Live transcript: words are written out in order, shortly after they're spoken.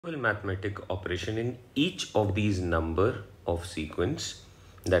Mathematic operation in each of these number of sequence,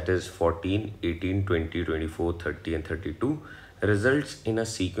 that is 14, 18, 20, 24, 30 and 32, results in a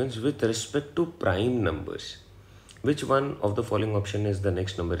sequence with respect to prime numbers. Which one of the following option is the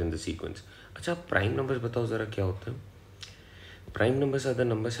next number in the sequence? अच्छा, prime numbers बताओ जरा क्या होता है? Prime numbers are the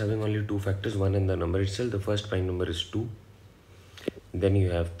numbers having only two factors, one in the number itself. The first prime number is 2, then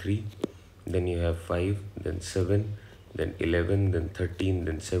you have 3, then you have 5, then 7, then 11, then 13,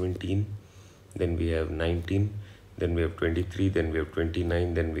 then 17, then we have 19, then we have 23, then we have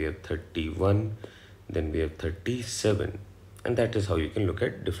 29, then we have 31, then we have 37, and that is how you can look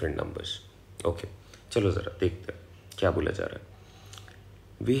at different numbers. Okay, चलो ज़रा देखते हैं क्या बोला जा रहा है.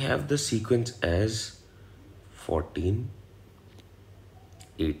 We have the sequence as 14,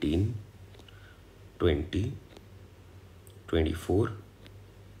 18, 20, 24,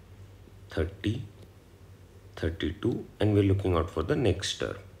 30, 32, and we're looking out for the next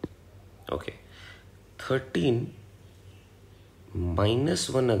term. Okay, 13 minus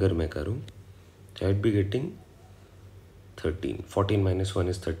 1 अगर मैं करूँ, so I'd be getting 13. 14 minus 1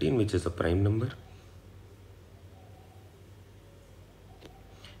 is 13, which is a prime number.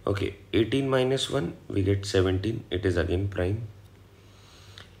 Okay, 18 minus 1, we get 17, it is again prime.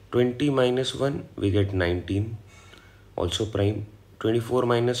 20 minus 1, we get 19, also prime. 24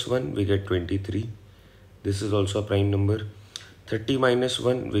 minus 1, we get 23. This is also a prime number. 30 minus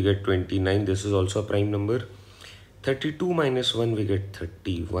 1, we get 29. This is also a prime number. 32 minus 1, we get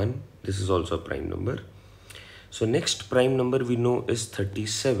 31. This is also a prime number. So next prime number we know is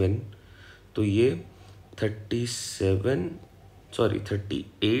 37. तो ये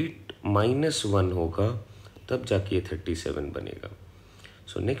 38 minus 1 होगा, तब जाके ये 37 बनेगा.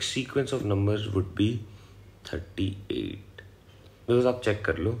 So next sequence of numbers would be 38. Because आप check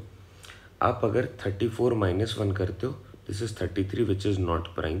कर लो, आप अगर 34 minus 1 करते हो, this is 33 which is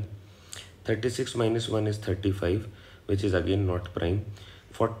not prime. 36 minus 1 is 35 which is again not prime.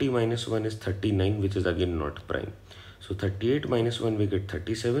 40 minus 1 is 39 which is again not prime. So 38 minus 1 we get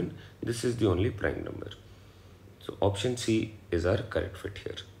 37. This is the only prime number. So option C is our correct fit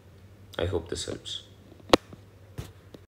here. I hope this helps.